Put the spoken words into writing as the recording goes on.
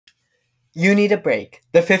You Need a Break,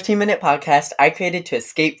 the 15-minute podcast I created to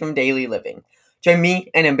escape from daily living. Join me,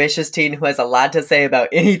 an ambitious teen who has a lot to say about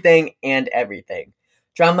anything and everything.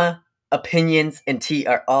 Drama, opinions, and tea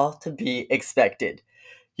are all to be expected.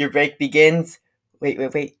 Your break begins. Wait.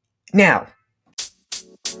 Now!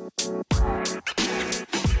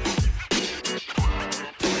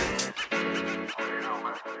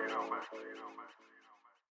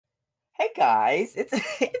 Hey guys,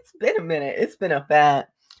 it's been a minute. It's been a fat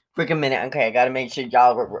freaking minute. Okay, I gotta make sure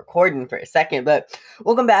y'all were recording for a second, but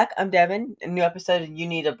welcome back. I'm Devin. A new episode of You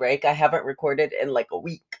Need a Break. I haven't recorded in like a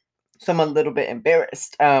week, so I'm a little bit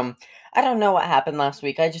embarrassed. I don't know what happened last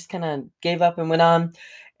week. I just kind of gave up and went on,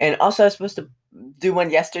 and also I was supposed to do one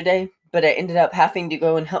yesterday, but I ended up having to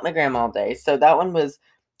go and help my grandma all day, so that one was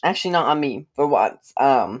actually not on me for once.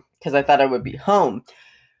 Because I thought I would be home.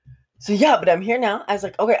 So yeah, but I'm here now. I was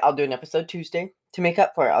like, okay, I'll do an episode Tuesday to make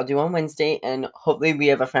up for it. I'll do on Wednesday, and hopefully we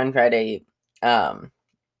have a Friend Friday on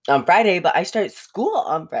Friday, but I start school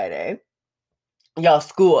on Friday. Y'all,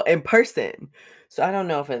 school in person. So I don't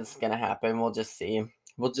know if it's gonna happen. We'll just see.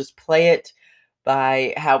 We'll just play it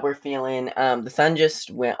by how we're feeling. The sun just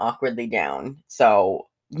went awkwardly down. So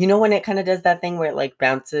you know when it kind of does that thing where it like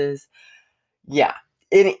bounces? Yeah.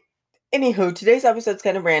 Anywho, today's episode's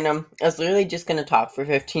kind of random. I was literally just going to talk for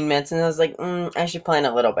 15 minutes, and I was like, I should plan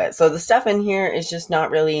a little bit. So the stuff in here is just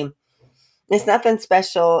not really, it's nothing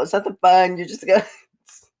special. It's nothing fun. You're just going to,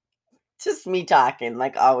 just me talking,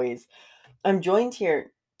 like always. I'm joined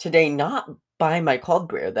here today not by my cold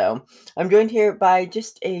brew, though. I'm joined here by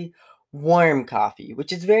just a warm coffee,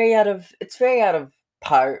 which is it's very out of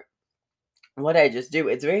part what I just do.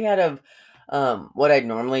 It's very out of what I'd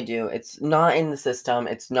normally do. It's not in the system.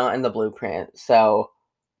 It's not in the blueprint. So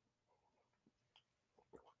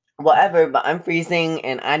whatever, but I'm freezing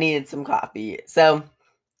and I needed some coffee. So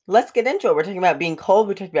let's get into it. We're talking about being cold,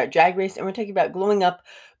 we're talking about Drag Race, and we're talking about glowing up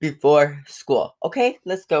before school. Okay,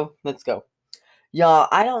 let's go. Y'all,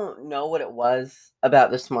 I don't know what it was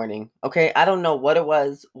about this morning. Okay, I don't know what it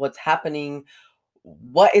was, what's happening,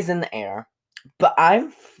 what is in the air, but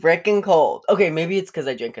I'm freaking cold. Okay, maybe it's because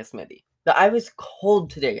I drank a smoothie. But I was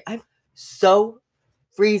cold today. I'm so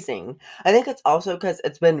freezing. I think it's also because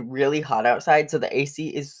it's been really hot outside, so the AC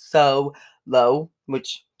is so low,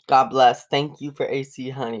 which God bless. Thank you for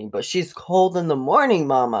AC, honey. But she's cold in the morning,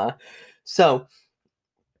 mama. So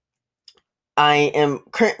I am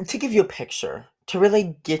to give you a picture to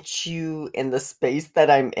really get you in the space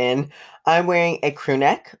that I'm in. I'm wearing a crew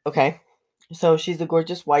neck, okay? So she's a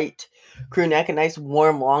gorgeous white crew neck, a nice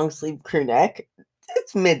warm long sleeve crew neck.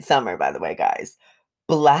 It's midsummer, by the way, guys.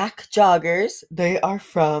 Black joggers. They are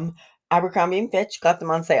from Abercrombie and Fitch. Got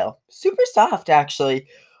them on sale. Super soft, actually.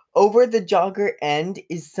 Over the jogger end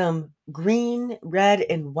is some green, red,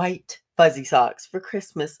 and white fuzzy socks for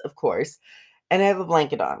Christmas, of course. And I have a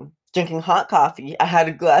blanket on. Drinking hot coffee. I had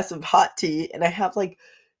a glass of hot tea, and I have like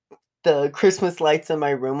the Christmas lights in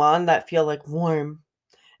my room on that feel like warm.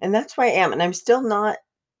 And that's where I am. And I'm still not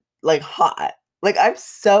like hot. Like I'm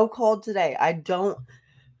so cold today. I don't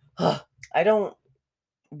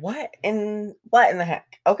what in the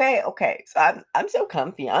heck? Okay. So I'm so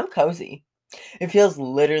comfy. I'm cozy. It feels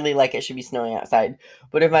literally like it should be snowing outside.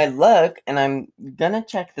 But if I look and I'm gonna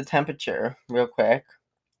check the temperature real quick.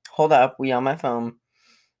 Hold up, we on my phone.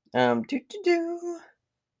 Do.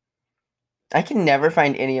 I can never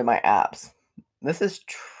find any of my apps. This is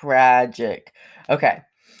tragic. Okay.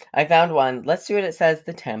 I found one. Let's see what it says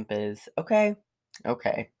the temp is. Okay.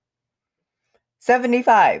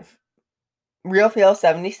 75. Real feel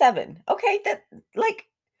 77. Okay,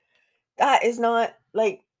 that is not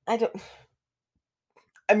like I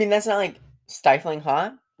mean that's not like stifling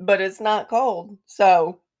hot, but it's not cold.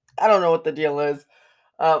 So I don't know what the deal is.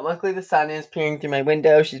 Luckily the sun is peering through my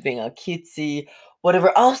window. She's being all cutesy.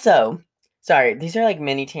 Whatever. Also, sorry, these are like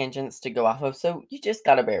mini tangents to go off of, so you just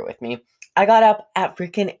gotta bear with me. I got up at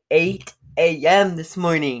freaking 8 a.m. this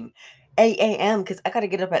morning. 8 a.m. because I gotta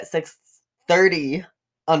get up at 6:30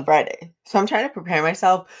 on Friday. So I'm trying to prepare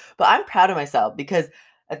myself, but I'm proud of myself because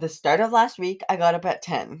at the start of last week, I got up at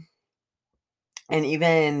 10. And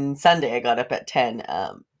even Sunday, I got up at 10.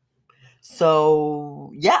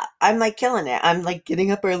 So yeah, I'm like killing it. I'm like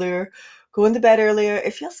getting up earlier, going to bed earlier.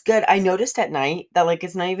 It feels good. I noticed at night that like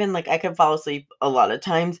it's not even like I can fall asleep a lot of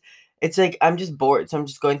times. It's like I'm just bored, so I'm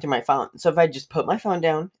just going through my phone. So if I just put my phone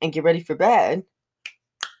down and get ready for bed,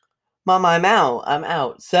 mama, I'm out. I'm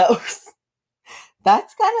out. So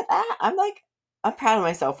that's kind of that. I'm proud of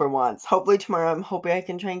myself for once. Hopefully tomorrow I'm hoping I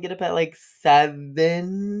can try and get up at like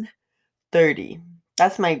 7:30.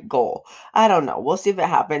 That's my goal. I don't know. We'll see if it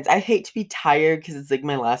happens. I hate to be tired because it's like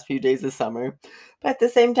my last few days of summer. But at the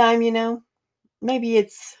same time, maybe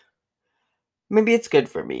it's good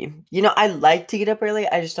for me. I like to get up early.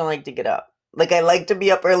 I just don't like to get up. Like, I like to be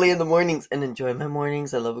up early in the mornings and enjoy my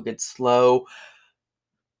mornings. I love a good slow,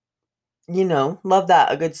 love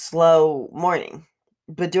that, a good slow morning.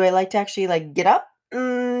 But do I like to actually like get up?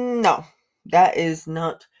 No. That is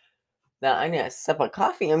not that. I need a sip of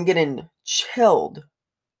coffee. I'm getting chilled.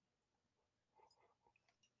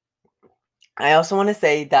 I also want to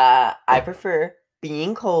say that I prefer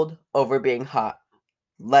being cold over being hot.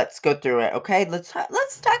 Let's go through it, okay? Let's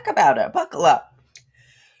talk about it. Buckle up.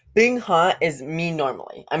 Being hot is me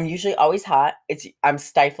normally. I'm usually always hot. I'm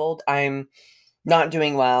stifled. I'm not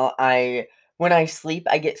doing well. I When I sleep,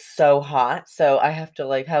 I get so hot, so I have to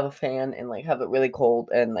like have a fan and like have it really cold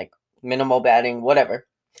and like minimal bedding, whatever.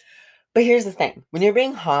 But here's the thing: when you're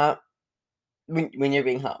being hot, when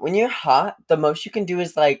you're hot, the most you can do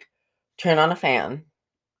is like turn on a fan,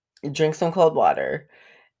 drink some cold water,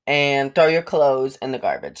 and throw your clothes in the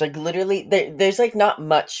garbage. Like literally, there's like not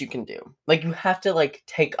much you can do. Like you have to like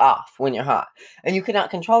take off when you're hot, and you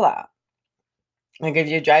cannot control that. Like if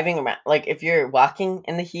you're driving around, like if you're walking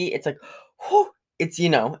in the heat, it's like, whew, it's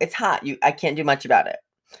hot. I can't do much about it.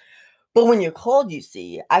 But when you're cold, you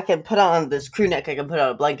see, I can put on this crew neck, I can put on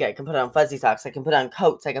a blanket, I can put on fuzzy socks, I can put on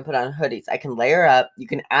coats, I can put on hoodies, I can layer up, you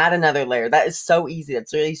can add another layer. That is so easy.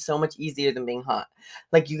 That's really so much easier than being hot.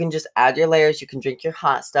 Like you can just add your layers, you can drink your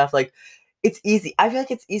hot stuff. Like it's easy. I feel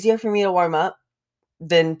like it's easier for me to warm up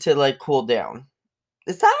than to like cool down.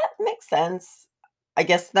 Does that make sense? I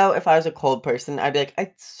guess though, if I was a cold person, I'd be like,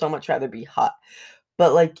 I'd so much rather be hot.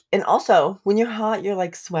 But like, and also when you're hot, you're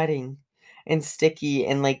like sweating and sticky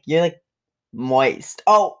and like you're like moist.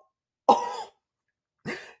 Oh,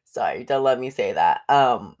 sorry, don't let me say that.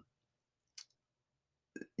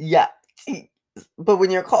 Yeah. But when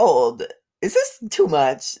you're cold, is this too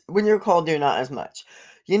much? When you're cold, you're not as much.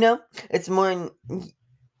 You know, it's more.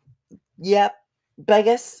 Yep. But I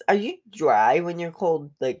guess, are you dry when you're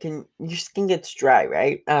cold? Like, can your skin gets dry,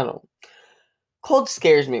 right? I don't know. Cold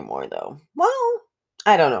scares me more though. Well,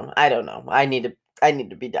 I don't know. I don't know. I need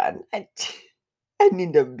to be done. I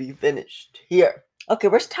need to be finished here. Okay,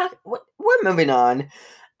 we're moving on.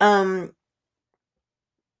 Um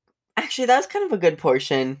Actually, that was kind of a good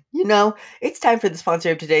portion. It's time for the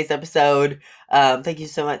sponsor of today's episode. Thank you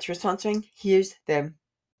so much for sponsoring. Here's them.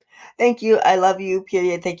 Thank you. I love you.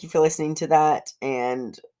 Period. Thank you for listening to that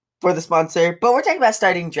and for the sponsor. But we're talking about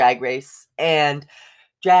starting Drag Race and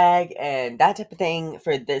drag and that type of thing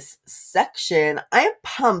for this section. I am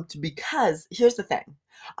pumped because here's the thing.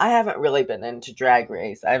 I haven't really been into Drag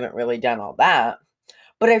Race. I haven't really done all that.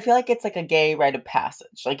 But I feel like it's like a gay rite of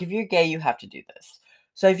passage. Like if you're gay, you have to do this.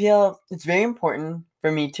 So I feel it's very important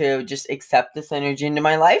for me to just accept this energy into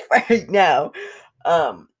my life right now.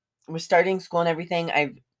 Um, we're starting school and everything.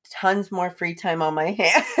 I've tons more free time on my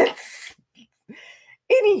hands.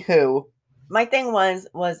 Anywho, my thing was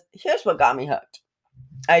here's what got me hooked.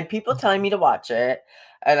 I had people telling me to watch it,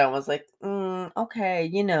 and I was like,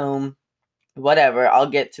 okay, whatever. I'll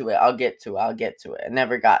get to it. I'll get to it. I'll get to it. I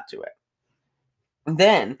never got to it.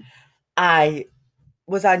 Then I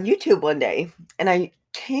was on YouTube one day, and I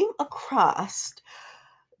came across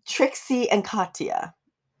Trixie and Katya.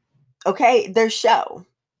 Okay, their show.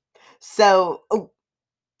 So,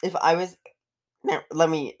 if I was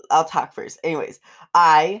I'll talk first. Anyways,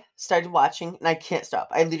 I started watching and I can't stop.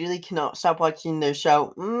 I literally cannot stop watching their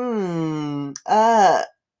show.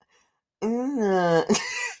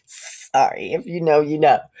 Sorry, if you know, you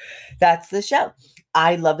know. That's the show.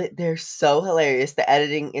 I love it. They're so hilarious. The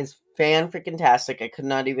editing is fan freaking tastic. I could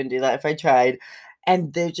not even do that if I tried.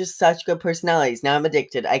 And they're just such good personalities. Now I'm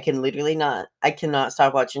addicted. I cannot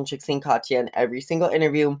stop watching Trixie and Katya in every single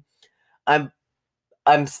interview. I'm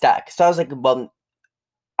I'm stuck. So I was like, well,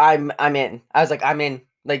 I'm in. I was like, I'm in.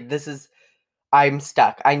 Like I'm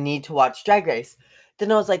stuck. I need to watch Drag Race.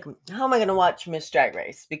 Then I was like, how am I gonna watch Miss Drag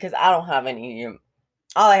Race? Because I don't have any.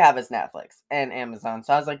 All I have is Netflix and Amazon.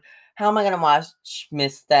 So I was like, how am I gonna watch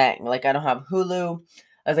Miss Thing? Like I don't have Hulu.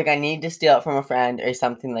 I was like, I need to steal it from a friend or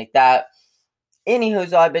something like that. Anywho,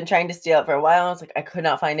 so I've been trying to steal it for a while. I was like, I could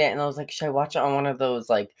not find it, and I was like, should I watch it on one of those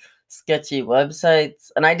like sketchy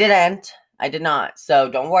websites? And I didn't. I did not. So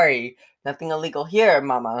don't worry, nothing illegal here,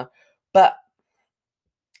 Mama. But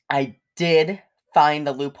I did find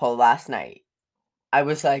the loophole last night. I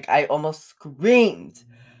was like, I almost screamed.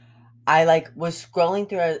 I like was scrolling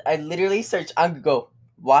through. I literally searched on Google,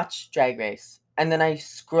 watch Drag Race, and then I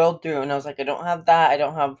scrolled through, and I was like, I don't have that. I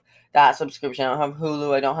don't have that subscription. I don't have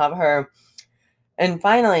Hulu. I don't have her. And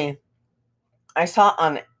finally, I saw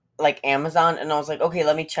on like Amazon, and I was like, okay,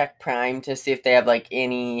 let me check Prime to see if they have like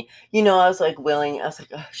any, I was like willing, I was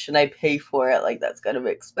like, oh, should I pay for it? Like, that's gonna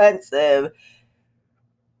be expensive.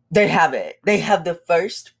 They have it. They have the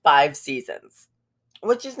first 5 seasons,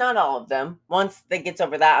 which is not all of them. Once they gets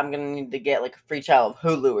over that, I'm gonna need to get like a free trial of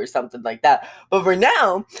Hulu or something like that. But for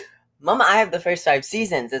now, Mama, I have the first 5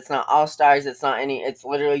 seasons. It's not All Stars. It's not any. It's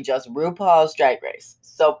literally just RuPaul's Drag Race.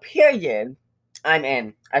 So period. I'm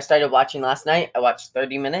in. I started watching last night. I watched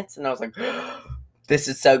 30 minutes, and I was like, "This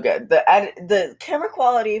is so good." The camera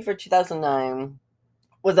quality for 2009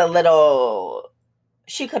 was a little.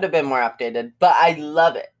 She could have been more updated, but I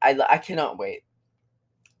love it. I cannot wait.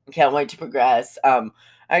 Can't wait to progress. I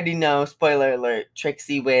already know, spoiler alert,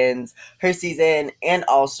 Trixie wins her season and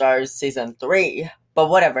All Stars season 3. But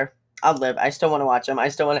whatever. I'll live. I still want to watch them. I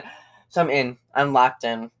still want to. So I'm in. I'm locked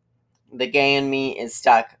in. The gay in me is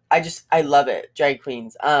stuck. I love it. Drag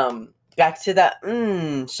queens. Back to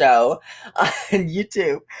the show on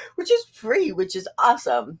YouTube, which is free, which is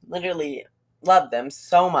awesome. Literally love them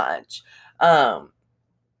so much.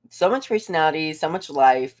 So much personality, so much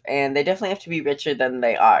life, and they definitely have to be richer than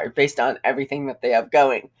they are based on everything that they have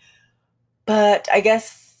going. But I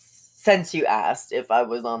guess since you asked if I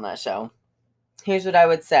was on that show, here's what I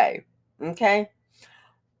would say. Okay?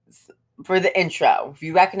 For the intro. If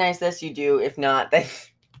you recognize this, you do. If not, then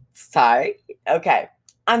sorry. Okay.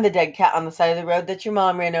 I'm the dead cat on the side of the road that your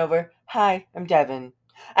mom ran over. Hi, I'm Devin.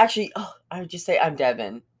 Actually, I would just say I'm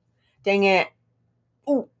Devin. Dang it.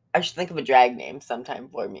 Ooh, I should think of a drag name sometime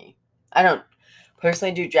for me. I don't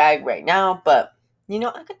personally do drag right now, but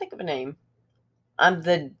I could think of a name. I'm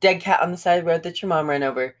the dead cat on the side of the road that your mom ran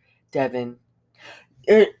over. Devin.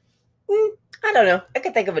 Er, I don't know. I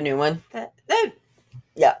could think of a new one.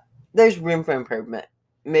 Yeah, there's room for improvement.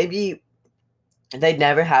 Maybe they'd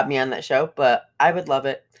never have me on that show, but I would love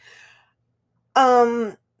it.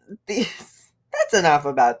 Um, that's enough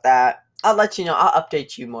about that. I'll let you know. I'll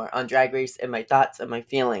update you more on Drag Race and my thoughts and my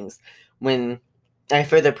feelings when I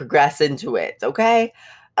further progress into it. Okay.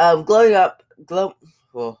 Glowing up, glow.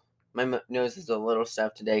 Well, my nose is a little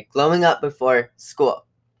stuffed today. Glowing up before school.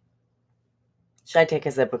 Should I take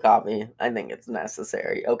a sip of coffee? I think it's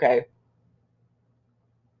necessary. Okay.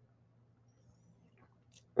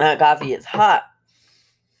 That coffee is hot.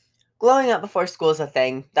 Glowing up before school is a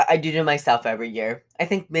thing that I do to myself every year. I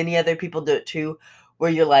think many other people do it too, where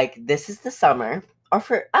you're like, this is the summer. Or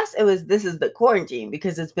for us, it was this is the quarantine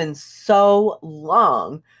because it's been so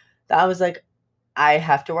long that I was like, I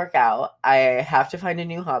have to work out. I have to find a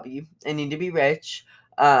new hobby. I need to be rich.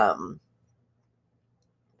 I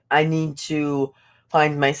need to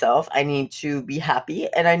find myself. I need to be happy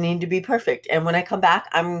and I need to be perfect. And when I come back,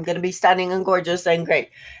 I'm going to be stunning and gorgeous and great.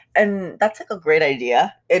 And that's like a great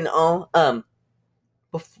idea in all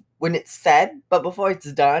when it's said, but before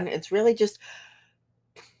it's done, it's really just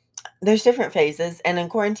there's different phases, and in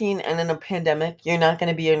quarantine and in a pandemic, you're not going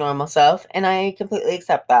to be your normal self, and I completely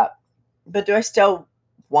accept that. But do I still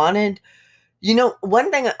wanted,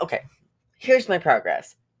 one thing? Okay, here's my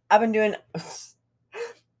progress. I've been doing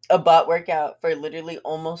a butt workout for literally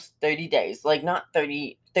almost 30 days, like not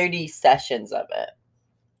 30 sessions of it.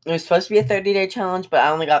 It was supposed to be a 30-day challenge, but I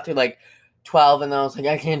only got through like 12, and then I was like,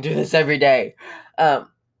 I can't do this every day. So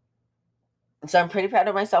I'm pretty proud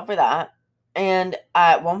of myself for that. And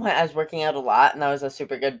at one point, I was working out a lot, and that was a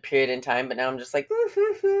super good period in time. But now I'm just like,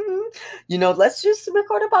 let's just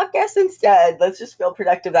record a podcast instead. Let's just feel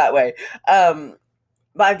productive that way. But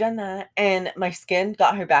I've done that, and my skin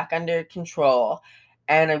got her back under control.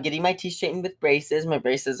 And I'm getting my teeth straightened with braces. My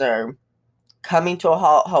braces are coming to a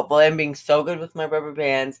halt. Hopefully, I'm being so good with my rubber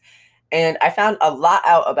bands. And I found a lot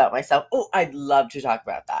out about myself. Oh, I'd love to talk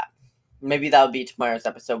about that. Maybe that'll be tomorrow's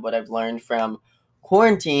episode, what I've learned from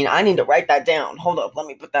quarantine. I need to write that down. Hold up, let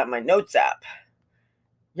me put that in my notes app.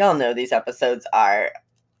 Y'all know these episodes are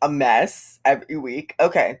a mess every week.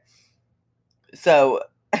 Okay. So,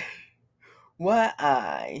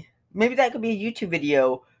 maybe that could be a YouTube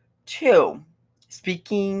video too.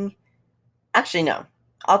 Speaking, actually, no.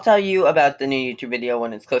 I'll tell you about the new YouTube video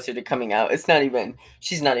when it's closer to coming out. She's not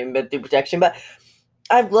even been through protection, but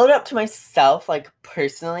I've glowed up to myself, like,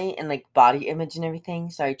 personally, and, like, body image and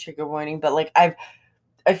everything. Sorry, trigger warning. But, like, I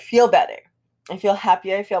feel better. I feel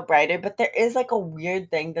happier. I feel brighter. But there is, like, a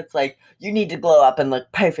weird thing that's, like, you need to glow up and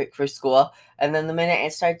look perfect for school. And then the minute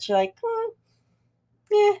it starts, you're like,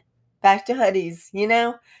 yeah, back to hoodies,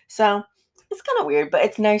 So, it's kind of weird, but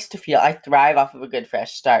it's nice to feel. I thrive off of a good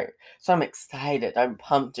fresh start. So I'm excited. I'm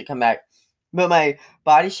pumped to come back. But my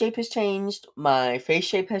body shape has changed. My face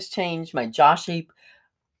shape has changed. My jaw shape.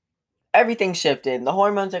 everything's shifting. The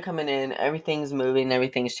hormones are coming in, everything's moving,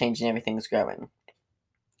 everything's changing, everything's growing.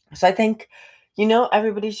 So I think,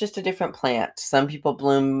 everybody's just a different plant. Some people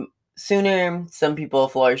bloom sooner, some people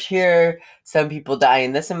flourish here, some people die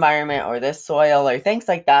in this environment or this soil or things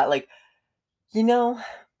like that. Like, you know,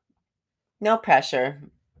 no pressure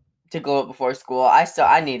to glow up before school.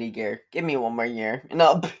 I need a year. Give me one more year. And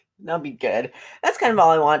that'll be good. That's kind of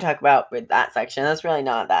all I want to talk about with that section. That's really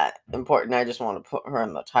not that important. I just want to put her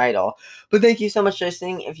in the title. But thank you so much for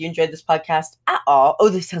listening. If you enjoyed this podcast at all,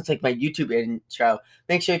 this sounds like my YouTube intro.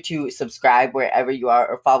 Make sure to subscribe wherever you are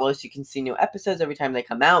or follow so you can see new episodes every time they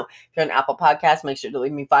come out. If you're on Apple Podcasts, make sure to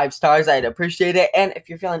leave me 5 stars. I'd appreciate it. And if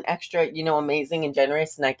you're feeling extra, amazing and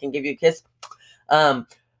generous and I can give you a kiss,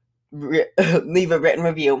 leave a written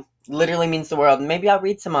review. Literally means the world. Maybe I'll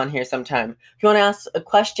read some on here sometime. If you want to ask a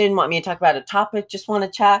question, want me to talk about a topic, just want to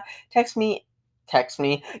chat, text me,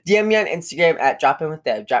 DM me on Instagram at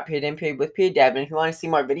dropinwithdev, drop period in period with period dev. And if you want to see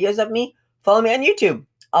more videos of me, follow me on YouTube.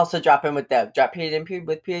 Also drop in with dev, drop period in period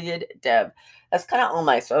with period dev. That's kind of all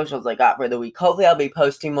my socials I got for the week. Hopefully I'll be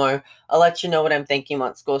posting more. I'll let you know what I'm thinking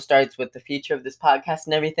once school starts with the future of this podcast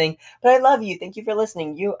and everything. But I love you. Thank you for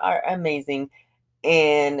listening. You are amazing.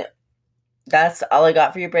 And that's all I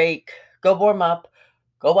got for your break. Go warm up,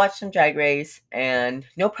 go watch some Drag Race, and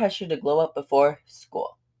no pressure to glow up before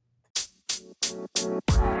school.